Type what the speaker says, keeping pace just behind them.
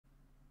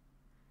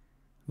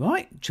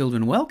Right,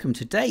 children, welcome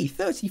to day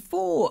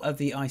 34 of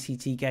the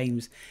ICT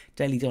Games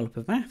Daily Dollop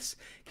of Maths,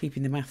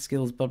 keeping the math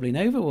skills bubbling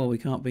over while we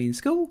can't be in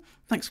school.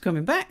 Thanks for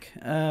coming back.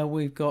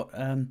 We've got,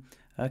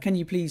 can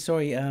you please,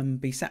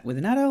 be sat with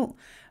an adult?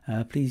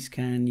 Please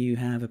can you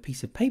have a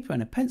piece of paper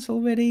and a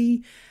pencil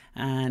ready?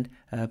 And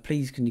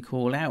please can you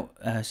call out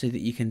so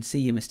that you can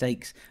see your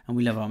mistakes, and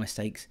we love our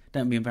mistakes.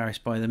 Don't be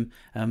embarrassed by them.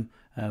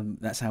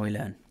 That's how we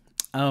learn.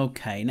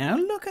 Okay, now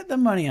look at the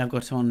money I've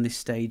got on this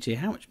stage here.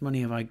 How much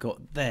money have I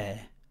got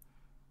there?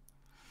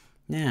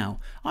 Now,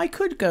 I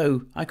could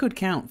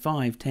count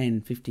 5,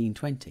 10, 15,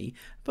 20,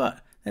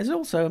 but there's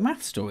also a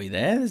math story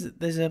there.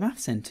 There's a math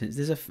sentence.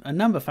 There's a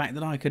number fact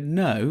that I could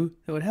know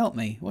that would help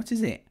me. What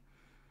is it?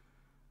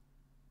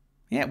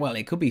 Yeah, well,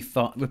 it could be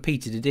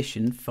repeated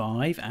addition,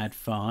 5, add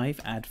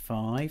 5, add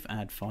 5,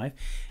 add 5.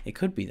 It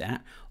could be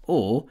that.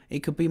 Or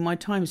it could be my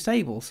times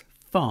tables.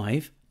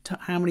 5,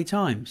 how many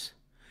times?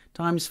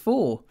 Times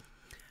 4.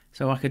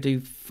 So I could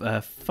do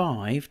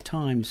 5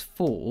 times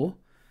 4.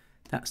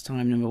 That's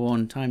time number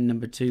 1, time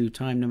number 2,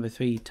 time number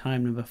 3,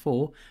 time number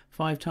 4.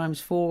 5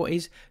 times 4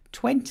 is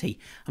 20.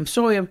 I'm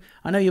sorry,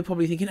 I know you're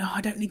probably thinking, oh,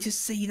 I don't need to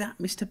see that,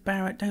 Mr.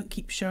 Barrett. Don't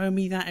keep showing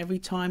me that every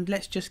time.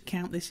 Let's just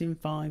count this in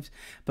 5s.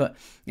 But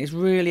it's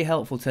really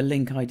helpful to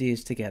link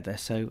ideas together.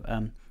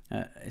 So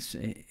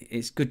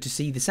it's good to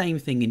see the same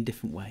thing in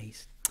different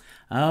ways.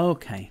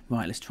 Okay,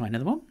 right, let's try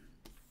another one.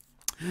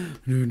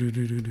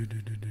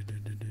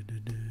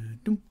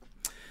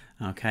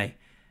 Okay,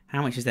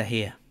 how much is there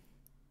here?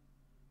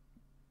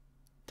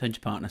 Turn your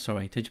partner,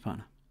 turn your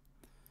partner.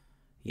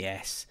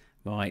 Yes,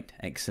 right,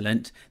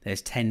 excellent.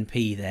 There's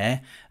 10p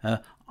there.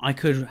 How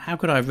could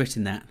I have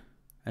written that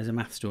as a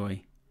math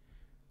story?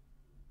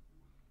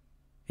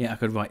 Yeah, I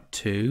could write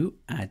 2,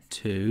 add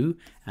 2,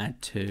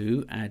 add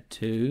 2, add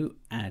 2,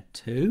 add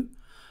 2.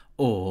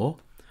 Or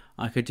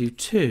I could do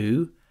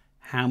 2,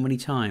 how many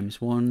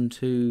times? 1,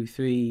 2,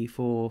 3,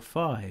 4,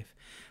 5.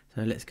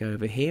 So let's go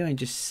over here and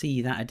just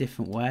see that a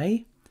different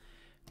way.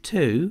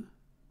 2.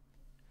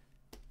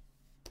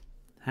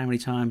 How many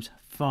times?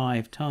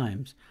 5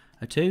 times.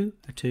 A 2,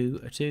 a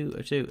 2, a 2,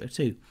 a 2, a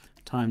 2.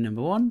 Time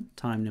number 1,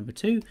 time number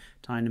 2,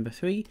 time number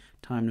 3,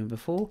 time number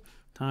 4,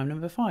 time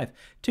number 5.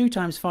 2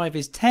 times 5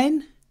 is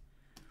 10.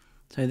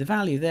 So the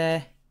value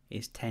there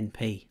is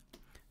 10p.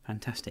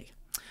 Fantastic.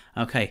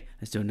 Okay,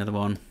 let's do another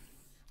one.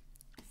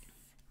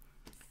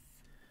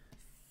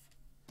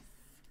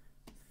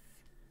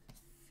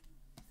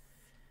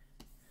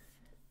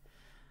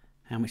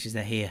 How much is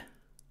there here?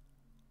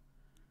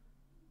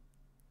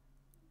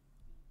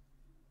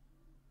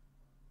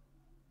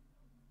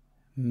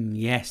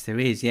 Yes, there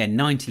is. Yeah,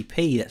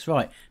 90p. That's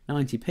right,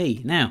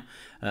 90p. Now,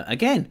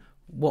 again,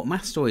 what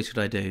math stories could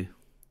I do?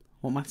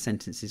 What math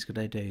sentences could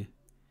I do?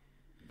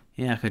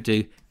 Yeah, I could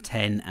do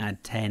 10,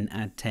 add 10,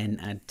 add 10,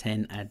 add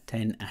 10, add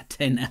 10, add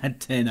 10, add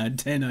 10, add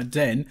 10, add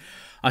 10.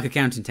 I could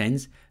count in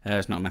tens.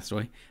 It's not a math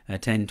story.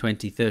 10,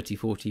 20, 30,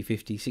 40,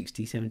 50,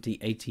 60, 70,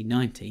 80,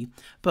 90.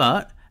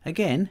 But,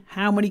 again,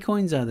 how many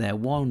coins are there?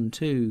 1,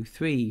 2,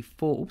 3,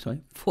 4,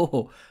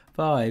 4,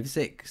 5,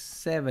 6,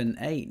 7,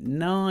 8,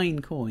 9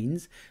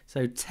 coins.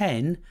 So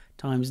 10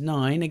 times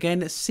 9. Again,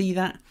 let's see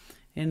that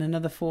in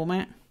another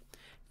format.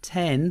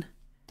 10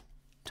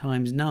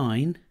 times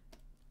 9.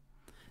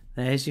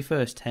 There's your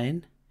first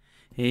 10.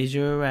 Here's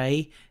your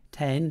array.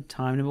 10,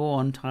 time number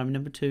 1, time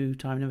number 2,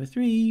 time number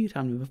 3,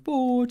 time number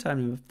 4,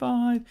 time number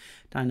 5,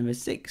 time number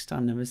 6,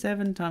 time number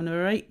 7, time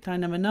number 8,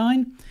 time number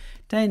 9.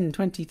 10,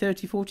 20,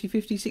 30, 40,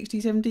 50,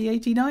 60, 70,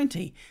 80,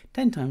 90.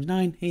 10 times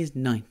 9 is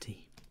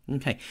 90.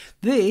 Okay,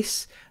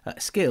 this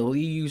skill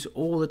you use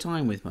all the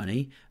time with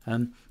money.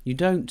 You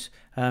don't.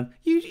 I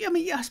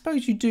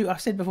suppose you do.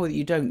 I've said before that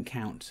you don't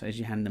count as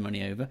you hand the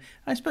money over.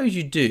 I suppose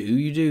you do.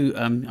 You do.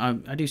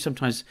 I do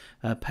sometimes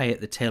pay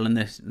at the till, and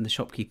the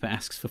shopkeeper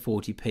asks for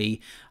 40p,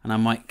 and I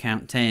might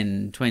count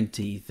 10,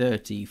 20,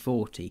 30,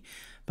 40.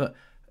 But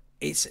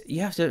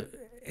you have to.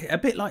 A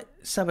bit like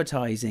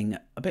subitizing.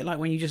 A bit like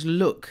when you just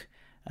look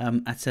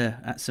at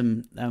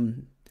some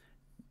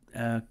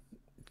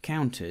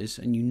counters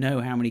and you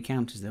know how many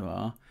counters there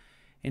are.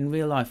 In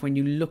real life, when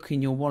you look in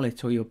your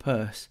wallet or your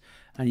purse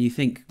and you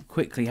think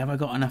quickly, have I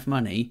got enough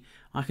money?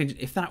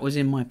 If that was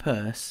in my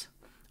purse,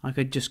 I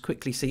could just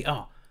quickly see,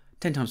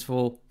 10 times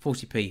 4,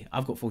 40p.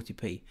 I've got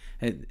 40p.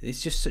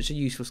 It's just such a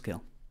useful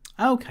skill.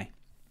 Okay.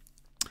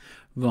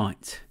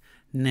 Right.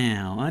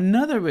 Now,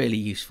 another really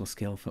useful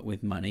skill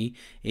with money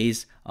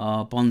is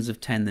our bonds of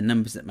 10, the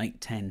numbers that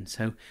make 10.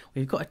 So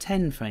we've got a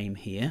 10 frame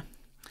here.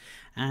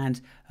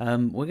 And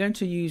we're going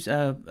to use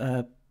rhymes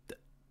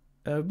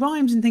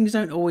and things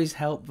don't always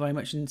help very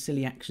much, and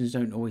silly actions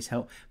don't always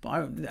help.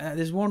 But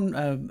there's one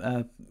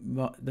the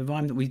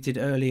rhyme that we did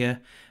earlier,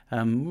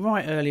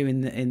 right earlier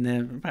in the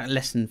about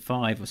lesson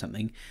 5 or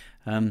something.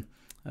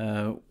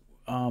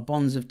 Our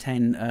bonds of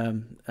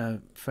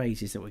 10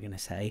 phrases that we're going to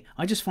say.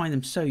 I just find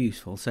them so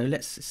useful. So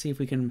let's see if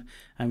we can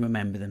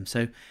remember them.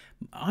 So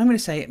I'm going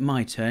to say it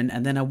my turn,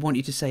 and then I want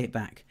you to say it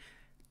back.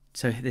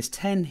 So there's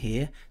 10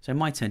 here. So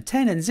my turn.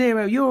 10 and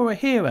 0, you're a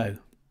hero.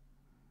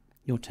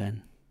 Your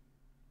turn.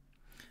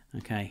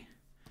 Okay.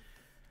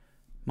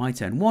 My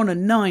turn. 1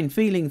 and 9,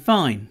 feeling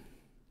fine.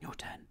 Your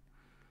turn.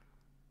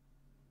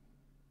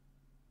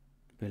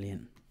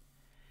 Brilliant.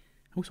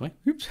 Oh, sorry.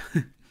 Oops.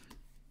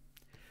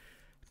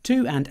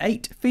 2 and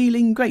 8,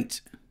 feeling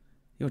great.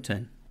 Your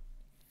turn.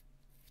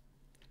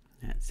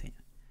 That's it.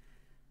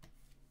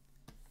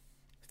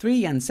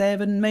 3 and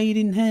 7, made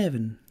in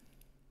heaven.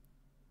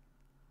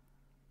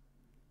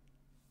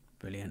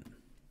 Brilliant.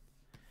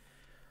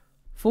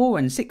 4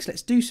 and 6,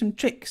 let's do some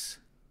tricks.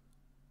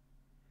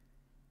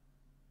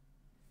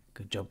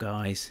 Good job,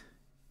 guys.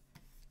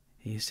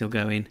 You're still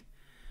going.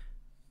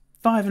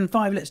 5 and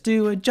 5, let's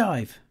do a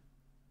jive.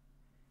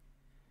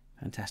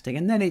 Fantastic.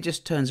 And then it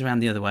just turns around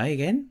the other way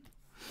again.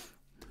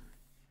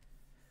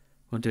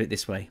 We'll do it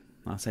this way.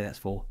 I'll say that's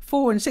 4.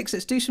 4 and 6,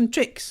 let's do some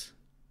tricks.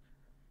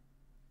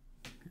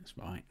 That's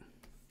right.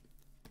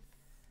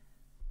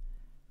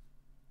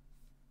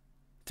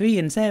 3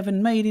 and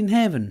 7, made in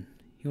heaven.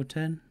 Your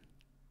turn.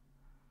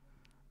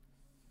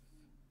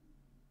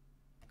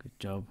 Good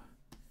job.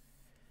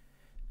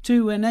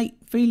 2 and 8,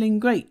 feeling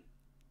great.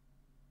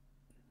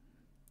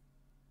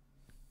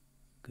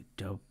 Good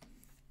job.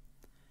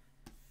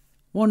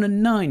 1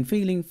 and 9,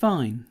 feeling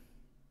fine.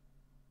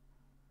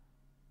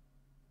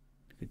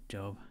 Good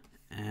job.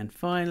 And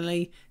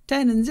finally,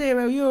 10 and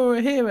 0, you're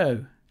a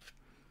hero.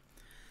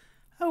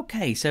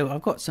 Okay, so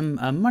I've got some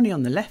money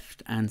on the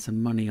left and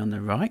some money on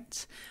the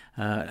right.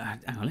 Hang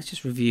on, let's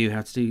just review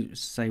how to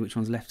say which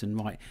one's left and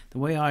right. The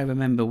way I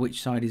remember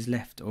which side is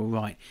left or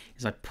right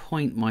is I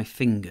point my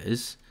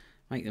fingers,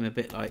 make them a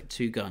bit like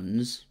two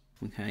guns,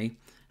 okay?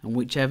 And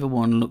whichever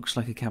one looks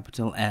like a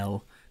capital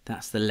L,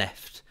 that's the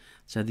left.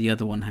 So the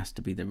other one has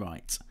to be the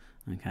right,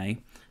 okay?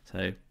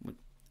 So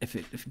if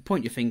you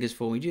point your fingers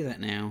forward, do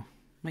that now.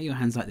 Make your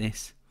hands like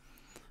this.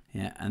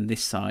 Yeah, and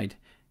this side,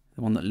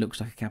 the one that looks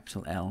like a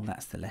capital L,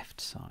 that's the left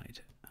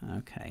side.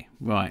 Okay,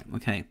 right,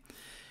 okay.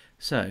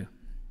 So,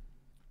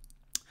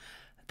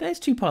 there's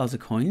two piles of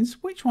coins.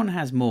 Which one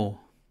has more?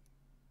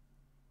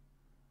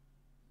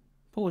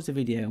 Pause the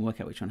video and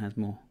work out which one has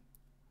more.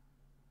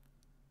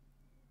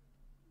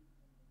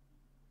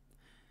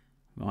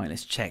 Right,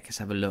 let's check. Let's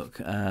have a look.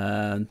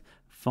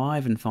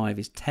 5 and 5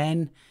 is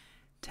 10.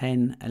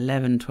 10,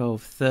 11,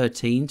 12,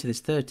 13. So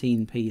there's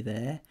 13p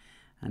there.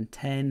 And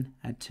 10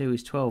 add 2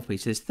 is 12p.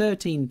 So there's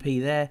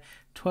 13p there,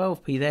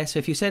 12p there. So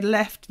if you said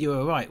left, you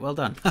were right. Well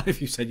done.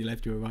 If you said you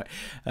left, you were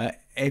right.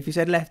 If you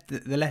said left,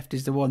 the left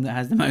is the one that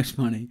has the most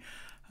money.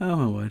 Oh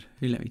my word.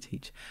 Who let me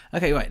teach?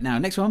 Okay, right. Now,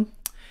 next one.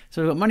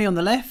 So we've got money on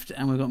the left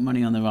and we've got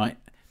money on the right.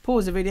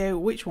 Pause the video.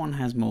 Which one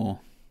has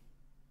more?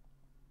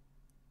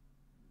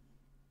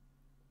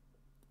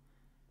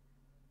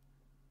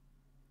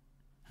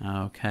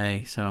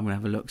 Okay, so I'm going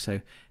to have a look.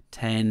 So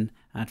 10,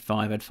 add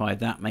 5,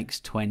 that makes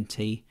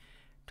 20.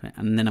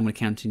 And then I'm going to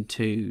count in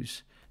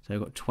twos. So I've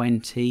got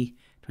 20,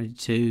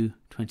 22,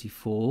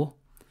 24.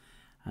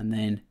 And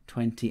then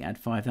 20, add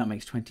 5, that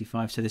makes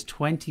 25. So there's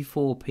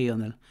 24p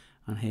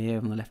on here,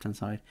 on the left-hand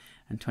side,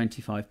 and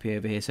 25p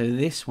over here. So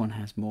this one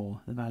has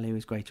more. The value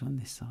is greater on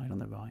this side, on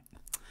the right.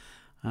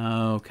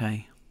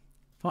 Okay.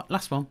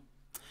 Last one.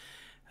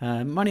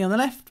 Money on the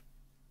left,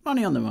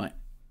 money on the right.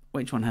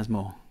 Which one has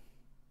more?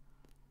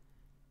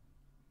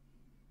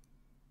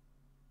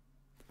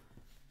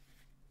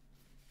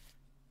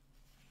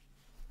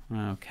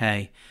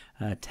 Okay,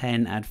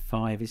 10 add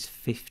 5 is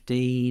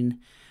 15.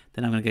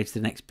 Then I'm going to go to the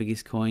next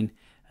biggest coin.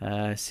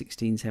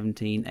 16,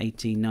 17,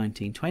 18,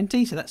 19,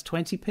 20. So that's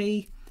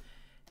 20p.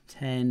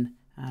 10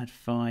 add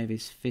 5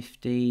 is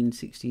 15.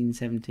 16,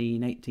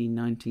 17, 18,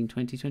 19,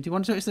 20,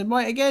 21. So it's the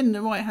right again.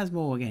 The right has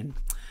more again.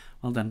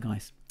 Well done,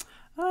 guys.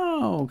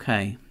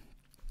 Okay.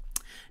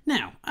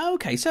 Now,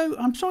 okay, so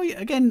I'm sorry,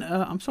 again,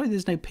 I'm sorry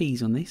there's no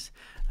p's on this.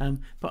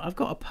 But I've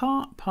got a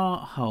part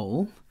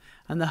whole.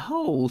 And the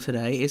whole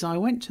today is I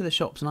went to the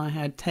shops and I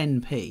had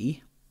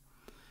 10p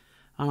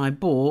and I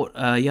bought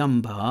a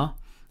Yum Bar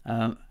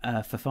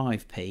for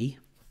 5p.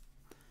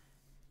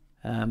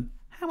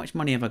 How much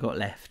money have I got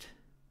left?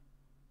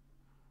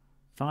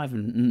 5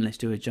 and let's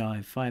do a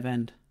jive. 5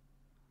 and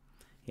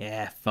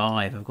yeah,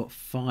 5. I've got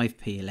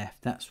 5p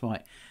left. That's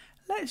right.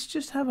 Let's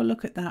just have a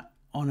look at that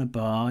on a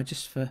bar,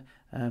 just for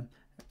a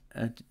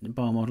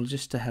bar model,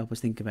 just to help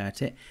us think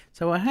about it.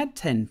 So I had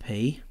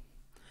 10p.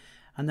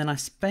 And then I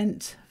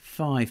spent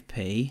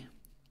 5p,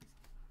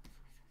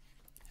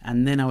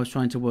 and then I was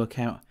trying to work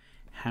out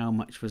how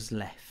much was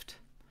left.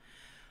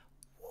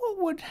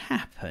 What would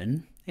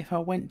happen if I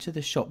went to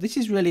the shop? This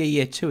is really a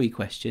year 2E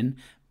question,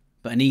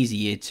 but an easy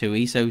year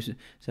 2E,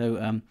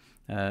 so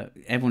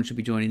everyone should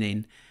be joining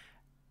in.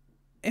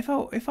 If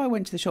I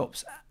went to the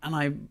shops and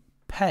I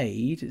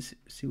paid, let's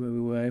see where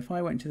we were. If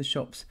I went to the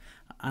shops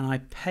and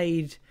I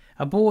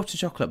bought a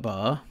chocolate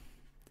bar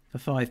for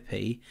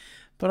 5p.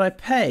 But I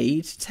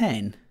paid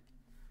 10.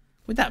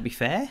 Would that be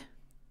fair?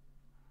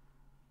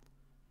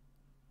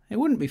 It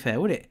wouldn't be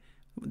fair, would it?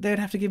 They would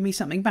have to give me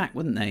something back,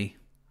 wouldn't they?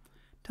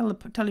 Tell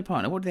your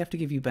partner, what do they have to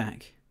give you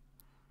back?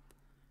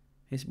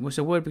 What's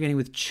a word beginning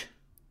with ch?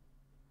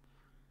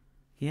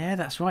 Yeah,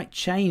 that's right,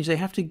 change. They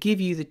have to give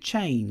you the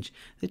change.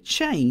 The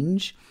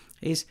change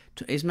is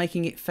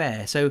making it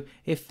fair. So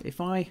if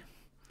I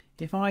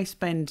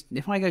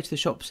go to the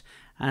shops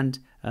and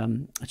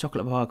a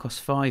chocolate bar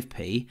costs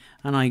 5p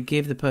and I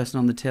give the person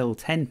on the till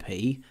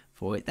 10p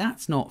for it,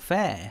 that's not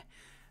fair.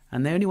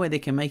 And the only way they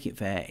can make it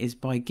fair is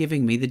by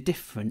giving me the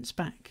difference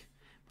back,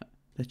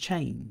 the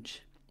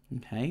change.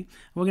 Okay, and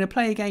we're going to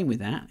play a game with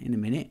that in a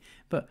minute,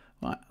 but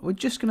we're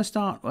just going to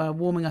start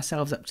warming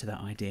ourselves up to that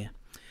idea.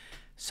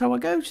 So I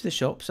go to the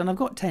shops and I've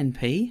got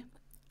 10p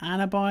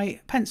and I buy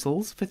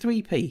pencils for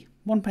 3p,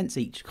 1 pence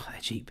each. God,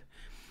 they're cheap.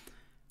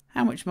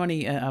 How much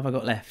money have I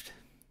got left?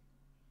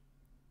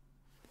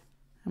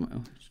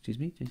 Excuse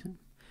me.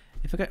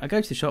 If I go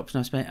to the shops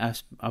and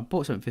I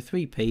bought something for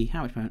 3p,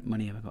 how much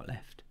money have I got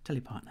left? Tell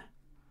your partner.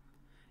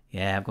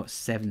 Yeah, I've got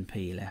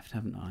 7p left,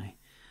 haven't I?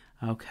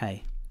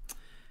 Okay.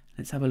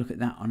 Let's have a look at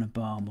that on a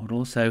bar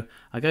model. So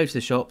I go to the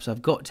shops,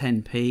 I've got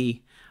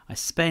 10p, I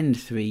spend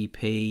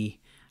 3p,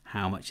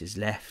 how much is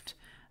left?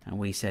 And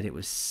we said it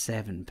was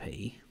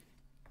 7p.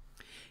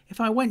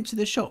 If I went to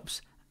the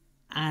shops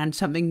and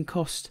something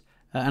cost,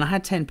 and I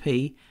had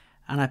 10p,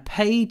 and I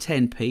paid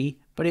 10p,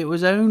 but it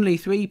was only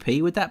 3p,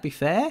 would that be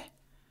fair?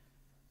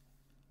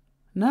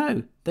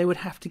 No, they would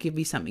have to give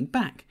me something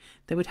back.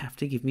 They would have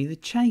to give me the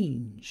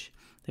change.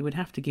 They would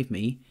have to give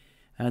me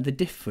the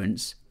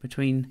difference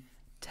between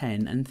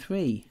 10 and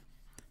 3.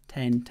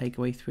 10 take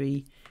away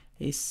 3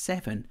 is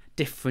 7.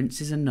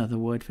 Difference is another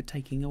word for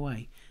taking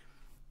away.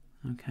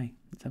 Okay,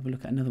 let's have a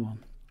look at another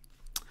one.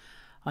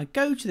 I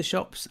go to the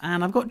shops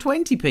and I've got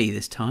 20p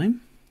this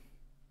time.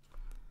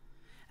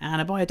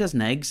 And I buy a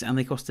dozen eggs and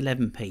they cost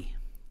 11p.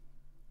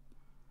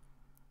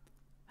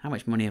 How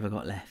much money have I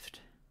got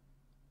left?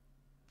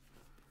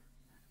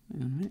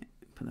 Hang on a minute,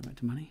 put that back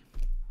to money.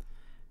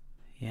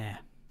 Yeah.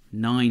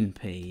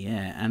 9p,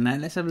 yeah, and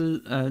let's have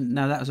a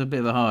now that was a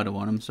bit of a harder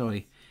one. I'm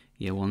sorry,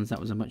 year ones,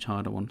 that was a much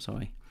harder one.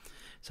 Sorry.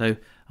 So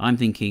I'm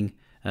thinking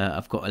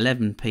I've got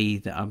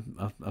 11p that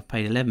I've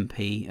paid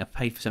 11p. I've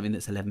paid for something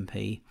that's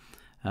 11p.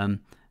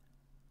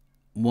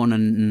 1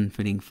 and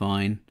feeling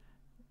fine.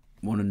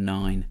 1 and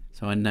 9.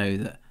 So I know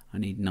that I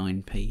need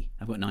 9p.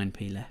 I've got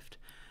 9p left.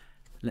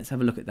 Let's have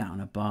a look at that on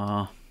a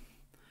bar.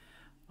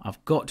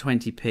 I've got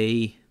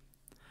 20p.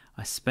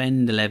 I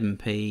spend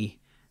 11p.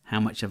 How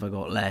much have I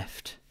got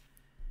left?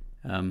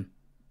 And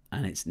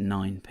it's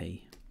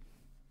 9p.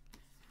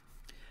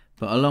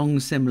 But along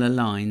similar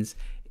lines,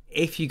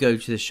 if you go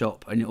to the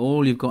shop and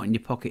all you've got in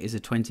your pocket is a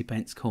 20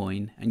 pence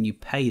coin and you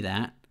pay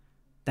that,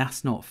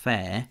 that's not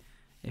fair.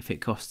 If it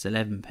costs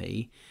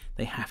 11p,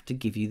 they have to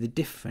give you the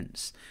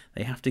difference.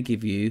 They have to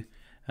give you,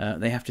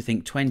 they have to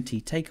think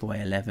 20 take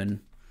away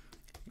 11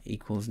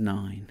 equals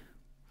 9.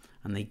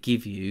 And they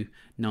give you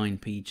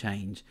 9p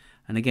change.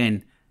 And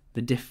again,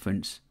 the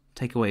difference,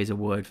 take away is a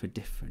word for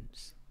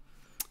difference.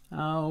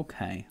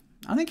 Okay,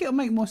 I think it'll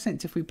make more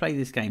sense if we play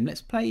this game.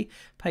 Let's pay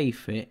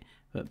for it,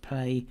 but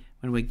play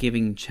when we're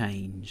giving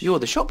change. You're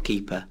the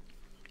shopkeeper.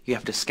 You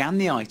have to scan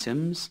the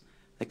items,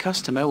 the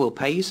customer will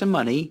pay you some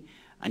money,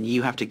 and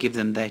you have to give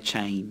them their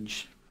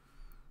change.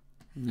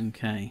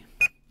 Okay,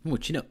 oh,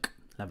 Chinook,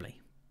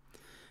 lovely.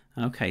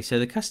 Okay, so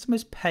the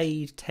customer's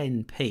paid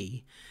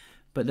 10p,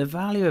 but the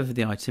value of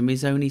the item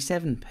is only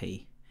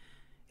 7p.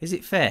 Is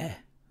it fair?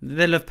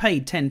 They'll have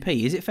paid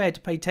 10p. Is it fair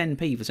to pay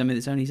 10p for something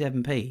that's only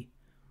 7p?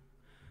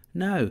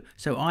 No,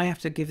 so I have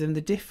to give them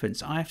the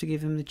difference. I have to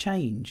give them the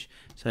change.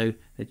 So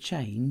the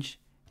change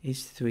is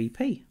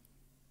 3p.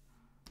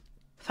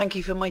 Thank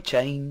you for my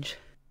change.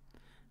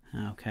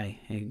 Okay,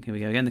 here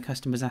we go again. The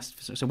customers asked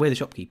for, so we're the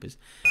shopkeepers.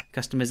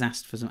 Customers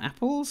asked for some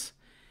apples.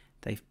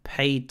 They've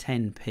paid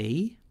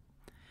 10p.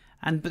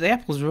 But the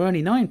apples were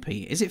only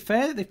 9p. Is it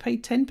fair that they've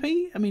paid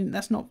 10p? I mean,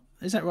 that's not,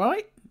 is that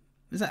right?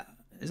 Is that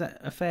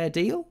a fair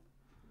deal?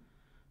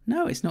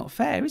 No, it's not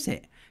fair, is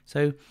it?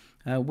 So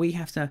we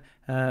have to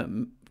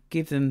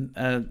give them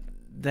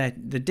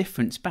the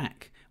difference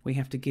back. We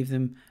have to give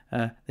them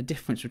the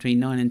difference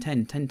between 9 and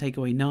 10. 10 take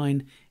away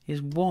 9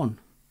 is 1.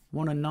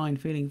 1 and 9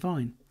 feeling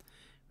fine.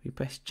 We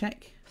press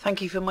check.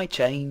 Thank you for my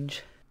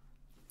change.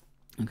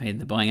 Okay,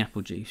 they're buying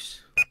apple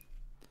juice.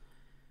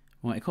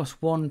 Right, it costs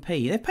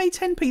 1p. They've paid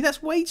 10p.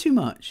 That's way too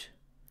much.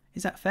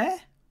 Is that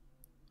fair?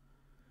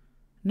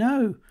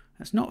 No,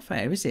 that's not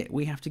fair, is it?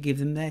 We have to give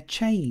them their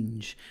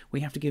change. We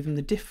have to give them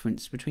the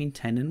difference between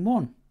 10 and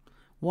 1.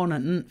 1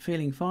 and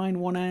feeling fine.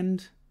 1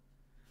 and...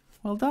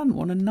 well done.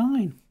 1 and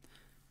 9.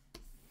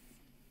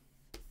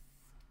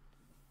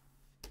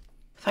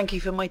 Thank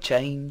you for my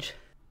change.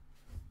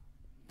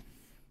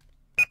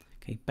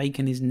 Okay,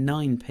 bacon is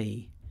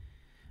 9p.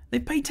 They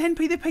paid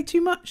 10p. They paid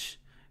too much.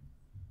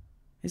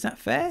 Is that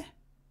fair?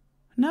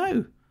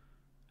 No,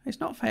 it's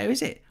not fair,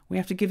 is it? We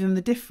have to give them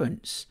the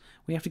difference.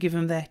 We have to give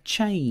them their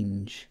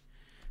change.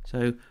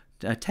 So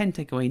 10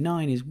 take away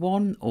 9 is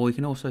 1, or we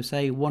can also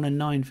say 1 and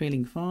 9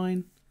 feeling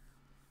fine.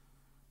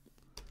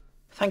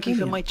 Thank you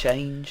for my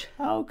change.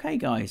 Okay,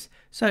 guys.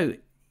 So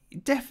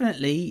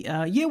definitely,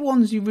 year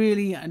ones, you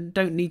really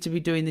don't need to be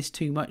doing this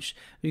too much.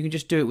 You can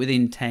just do it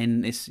within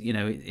 10. It's, you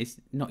know,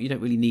 it's not, you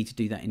don't really need to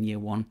do that in year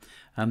 1.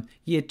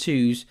 Year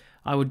 2s,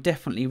 I would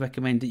definitely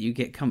recommend that you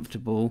get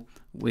comfortable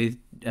with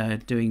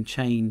doing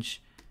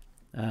change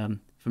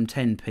from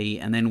 10p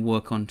and then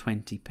work on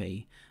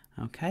 20p.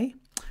 Okay,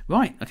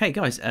 right. Okay,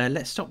 guys,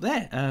 let's stop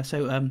there.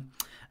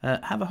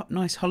 Have a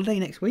nice holiday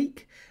next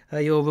week.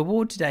 Your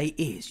reward today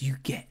is you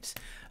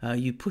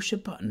push a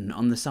button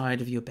on the side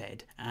of your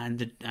bed, and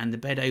the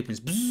bed opens,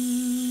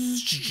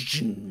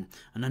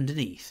 and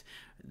underneath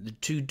the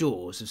 2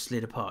 doors have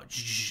slid apart,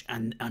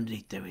 and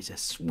underneath there is a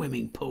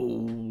swimming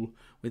pool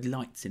with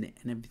lights in it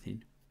and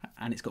everything,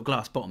 and it's got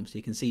glass bottoms so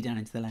you can see down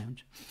into the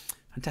lounge.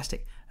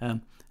 Fantastic.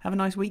 Have a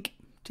nice week.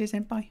 Cheers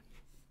then. Bye.